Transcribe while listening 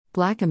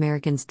Black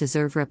Americans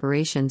deserve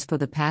reparations for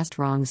the past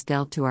wrongs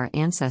dealt to our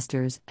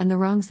ancestors and the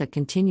wrongs that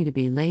continue to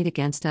be laid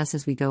against us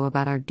as we go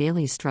about our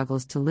daily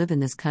struggles to live in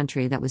this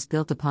country that was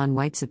built upon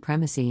white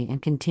supremacy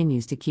and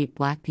continues to keep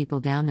Black people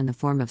down in the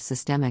form of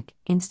systemic,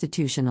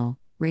 institutional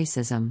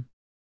racism.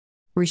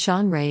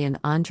 Rashawn Ray and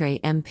Andre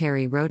M.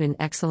 Perry wrote an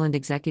excellent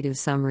executive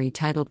summary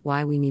titled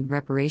Why We Need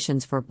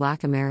Reparations for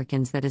Black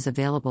Americans that is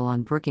available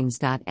on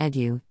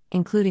Brookings.edu,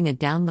 including a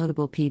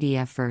downloadable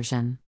PDF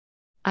version.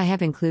 I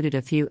have included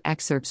a few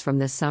excerpts from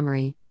this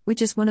summary,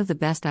 which is one of the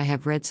best I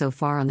have read so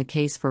far on the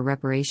case for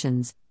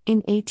reparations. In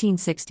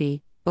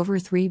 1860, over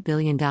 $3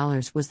 billion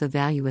was the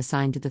value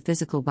assigned to the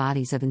physical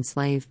bodies of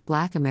enslaved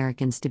Black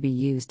Americans to be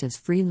used as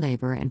free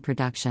labor and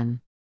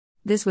production.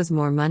 This was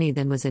more money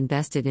than was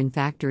invested in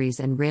factories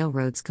and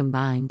railroads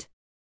combined.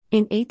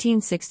 In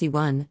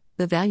 1861,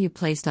 the value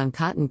placed on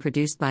cotton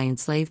produced by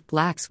enslaved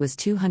Blacks was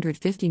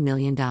 $250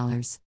 million.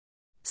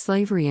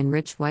 Slavery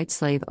enriched white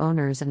slave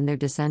owners and their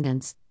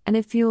descendants, and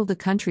it fueled the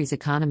country's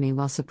economy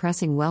while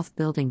suppressing wealth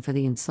building for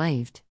the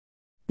enslaved.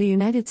 The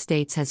United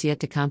States has yet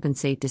to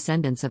compensate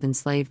descendants of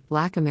enslaved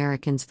Black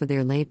Americans for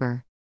their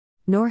labor.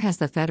 Nor has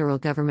the federal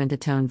government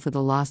atoned for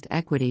the lost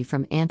equity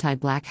from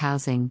anti-Black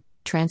housing,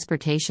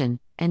 transportation,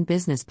 and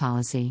business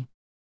policy.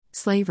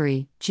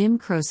 Slavery, Jim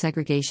Crow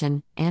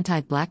segregation,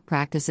 anti-Black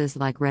practices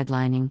like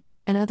redlining,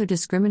 and other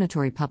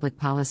discriminatory public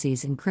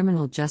policies in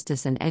criminal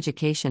justice and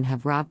education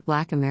have robbed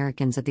Black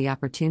Americans of the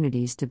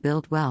opportunities to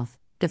build wealth,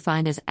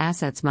 defined as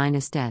assets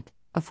minus debt,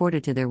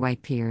 afforded to their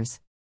white peers.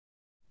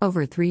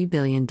 Over $3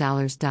 billion.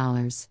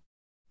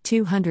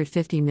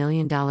 $250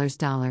 million.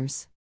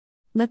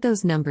 Let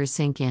those numbers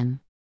sink in.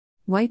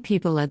 White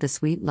people led the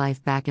sweet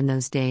life back in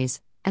those days,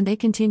 and they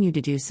continue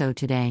to do so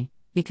today,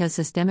 because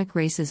systemic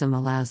racism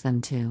allows them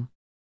to.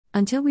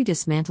 Until we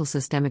dismantle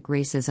systemic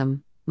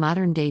racism,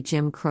 modern-day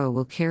Jim Crow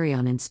will carry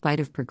on in spite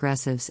of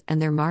progressives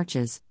and their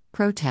marches,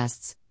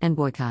 protests, and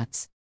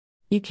boycotts.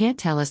 You can't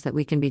tell us that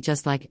we can be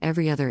just like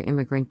every other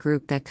immigrant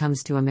group that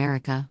comes to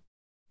America.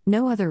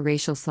 No other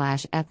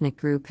racial/ethnic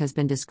group has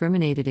been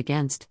discriminated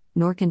against,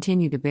 nor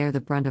continue to bear the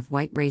brunt of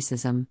white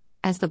racism,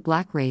 as the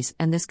Black race,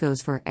 and this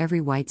goes for every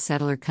white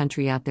settler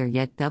country out there,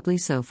 yet doubly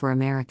so for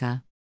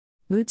America.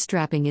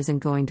 Bootstrapping isn't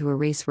going to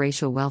erase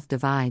racial wealth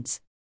divides.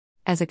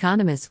 As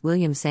economists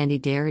William Sandy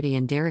Darity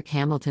and Derek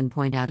Hamilton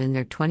point out in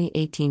their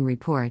 2018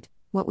 report,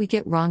 what we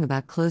get wrong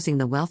about closing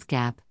the wealth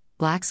gap,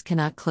 Blacks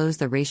cannot close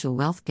the racial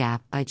wealth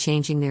gap by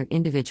changing their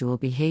individual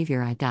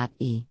behavior,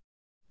 i.e.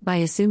 by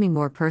assuming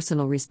more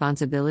personal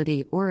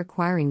responsibility or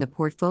acquiring the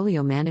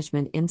portfolio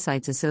management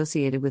insights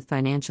associated with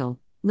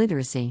financial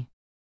literacy.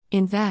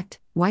 In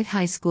fact, white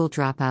high school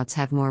dropouts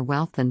have more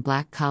wealth than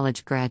Black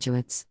college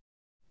graduates.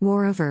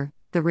 Moreover,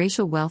 the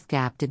racial wealth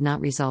gap did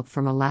not result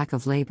from a lack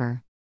of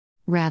labor.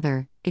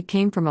 Rather, it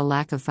came from a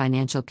lack of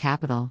financial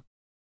capital.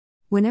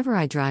 Whenever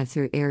I drive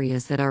through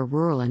areas that are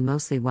rural and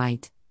mostly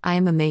white, I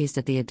am amazed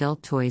at the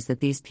adult toys that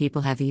these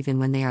people have even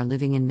when they are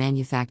living in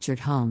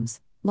manufactured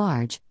homes,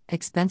 large,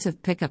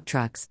 expensive pickup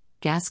trucks,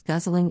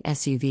 gas-guzzling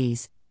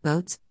SUVs,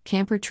 boats,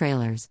 camper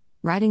trailers,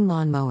 riding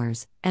lawn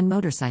mowers, and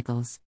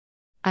motorcycles.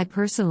 I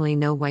personally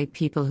know white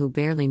people who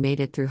barely made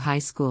it through high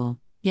school,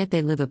 yet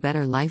they live a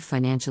better life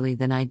financially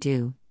than I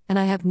do, and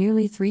I have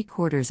nearly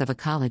 3/4 of a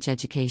college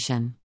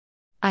education.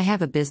 I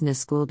have a business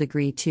school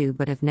degree too,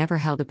 but have never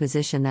held a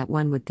position that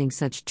one would think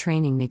such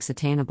training makes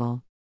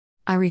attainable.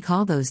 I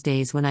recall those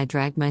days when I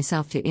dragged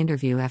myself to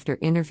interview after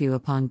interview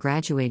upon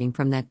graduating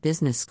from that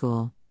business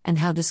school, and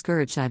how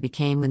discouraged I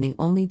became when the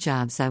only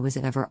jobs I was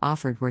ever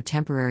offered were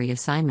temporary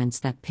assignments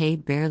that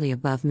paid barely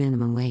above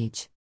minimum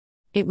wage.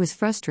 It was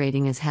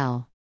frustrating as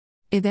hell.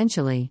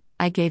 Eventually,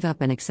 I gave up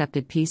and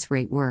accepted piece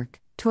rate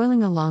work,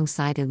 toiling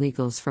alongside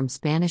illegals from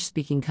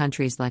Spanish-speaking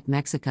countries like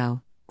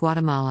Mexico,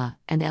 Guatemala,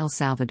 and El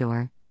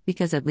Salvador,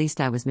 because at least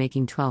I was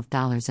making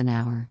 $12 an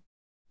hour.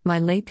 My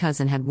late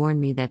cousin had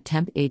warned me that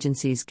temp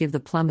agencies give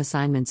the plum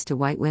assignments to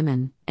white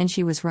women, and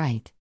she was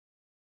right.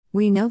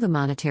 We know the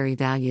monetary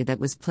value that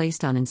was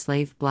placed on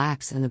enslaved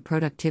Blacks and the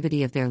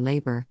productivity of their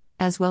labor,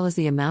 as well as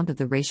the amount of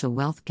the racial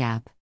wealth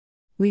gap.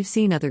 We've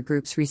seen other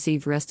groups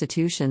receive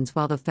restitutions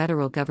while the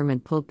federal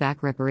government pulled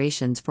back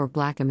reparations for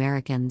Black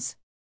Americans.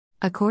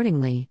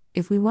 Accordingly,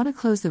 if we want to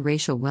close the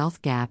racial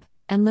wealth gap,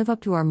 and live up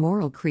to our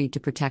moral creed to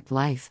protect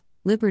life,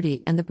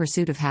 liberty, and the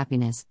pursuit of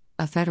happiness,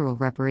 a federal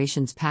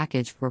reparations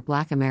package for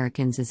Black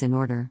Americans is in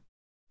order.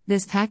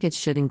 This package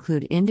should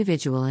include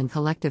individual and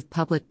collective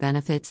public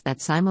benefits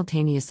that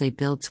simultaneously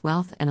builds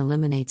wealth and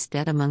eliminates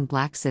debt among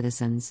Black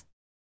citizens.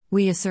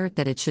 We assert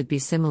that it should be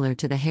similar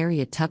to the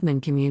Harriet Tubman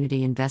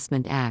Community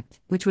Investment Act,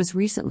 which was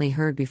recently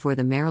heard before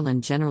the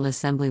Maryland General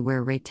Assembly,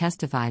 where Ray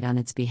testified on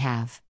its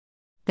behalf.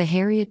 The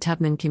Harriet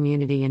Tubman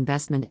Community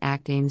Investment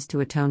Act aims to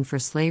atone for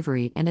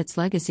slavery and its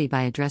legacy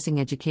by addressing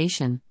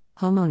education,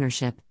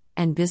 homeownership,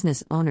 and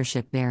business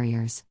ownership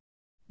barriers.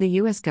 The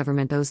U.S.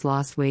 government owes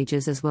lost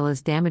wages as well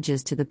as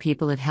damages to the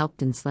people it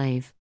helped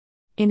enslave.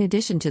 In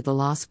addition to the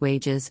lost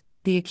wages,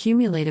 the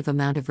accumulative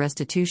amount of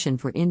restitution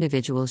for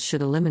individuals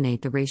should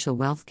eliminate the racial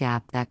wealth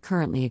gap that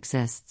currently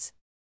exists.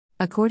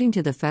 According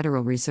to the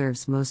Federal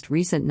Reserve's most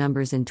recent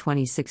numbers in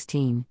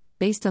 2016,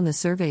 based on the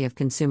Survey of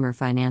Consumer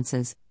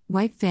Finances,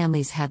 white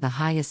families had the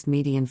highest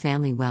median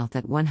family wealth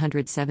at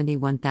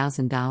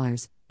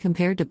 $171,000,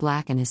 compared to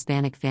Black and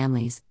Hispanic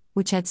families,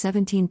 which had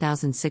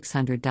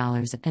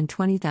 $17,600 and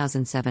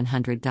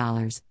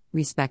 $20,700,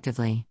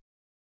 respectively.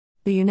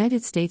 The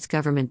United States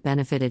government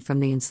benefited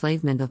from the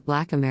enslavement of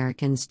Black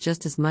Americans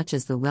just as much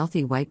as the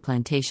wealthy white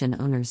plantation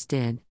owners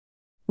did.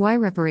 Why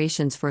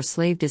reparations for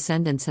slave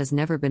descendants has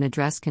never been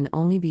addressed can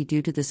only be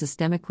due to the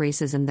systemic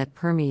racism that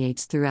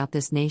permeates throughout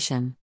this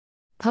nation.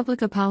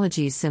 Public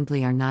apologies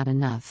simply are not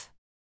enough.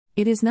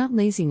 It is not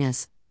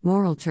laziness,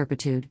 moral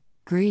turpitude,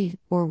 greed,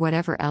 or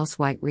whatever else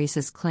white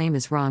racists claim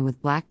is wrong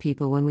with Black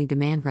people when we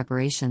demand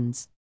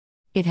reparations.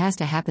 It has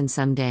to happen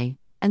someday,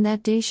 and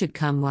that day should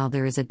come while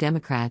there is a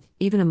Democrat,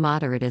 even a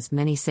moderate as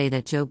many say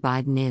that Joe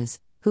Biden is,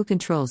 who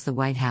controls the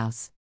White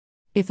House.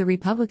 If the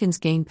Republicans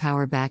gain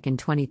power back in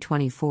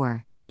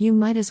 2024, you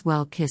might as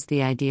well kiss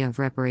the idea of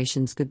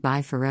reparations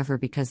goodbye forever,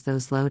 because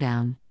those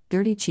low-down,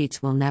 dirty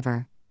cheats will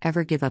never,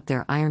 ever give up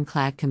their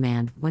ironclad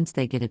command once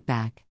they get it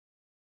back.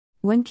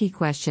 One key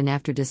question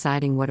after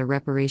deciding what a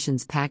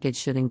reparations package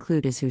should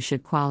include is who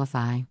should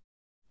qualify.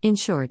 In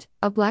short,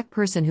 a Black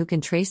person who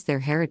can trace their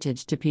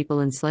heritage to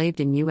people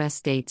enslaved in U.S.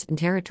 states and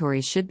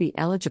territories should be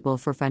eligible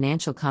for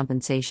financial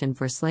compensation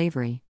for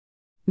slavery.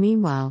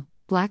 Meanwhile,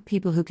 Black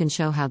people who can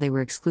show how they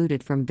were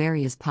excluded from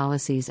various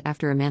policies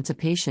after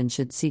emancipation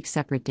should seek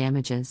separate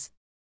damages.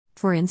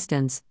 For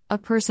instance, a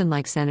person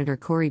like Senator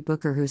Cory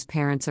Booker, whose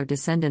parents are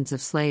descendants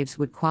of slaves,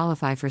 would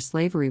qualify for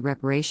slavery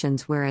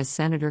reparations, whereas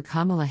Senator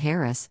Kamala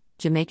Harris,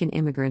 Jamaican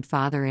immigrant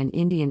father and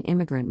Indian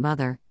immigrant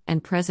mother,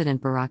 and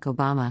President Barack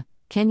Obama,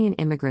 Kenyan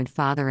immigrant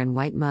father and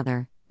white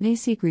mother, may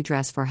seek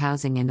redress for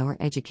housing and/or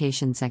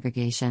education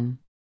segregation.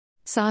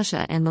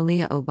 Sasha and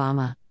Malia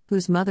Obama,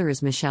 whose mother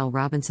is Michelle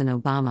Robinson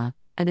Obama,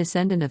 a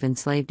descendant of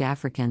enslaved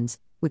Africans,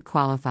 would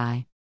qualify.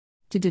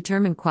 To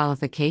determine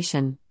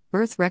qualification,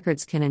 birth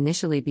records can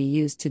initially be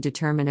used to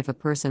determine if a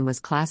person was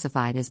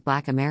classified as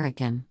Black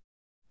American.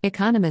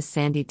 Economist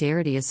Sandy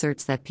Darity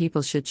asserts that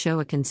people should show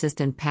a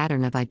consistent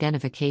pattern of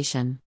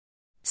identification.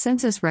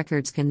 Census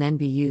records can then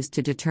be used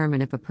to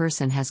determine if a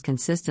person has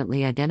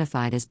consistently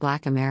identified as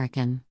Black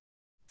American.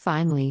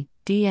 Finally,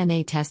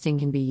 DNA testing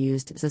can be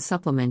used as a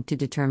supplement to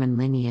determine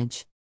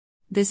lineage.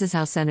 This is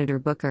how Senator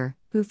Booker,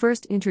 who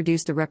first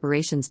introduced a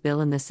reparations bill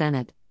in the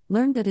Senate,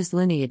 learned that his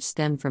lineage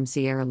stemmed from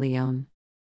Sierra Leone.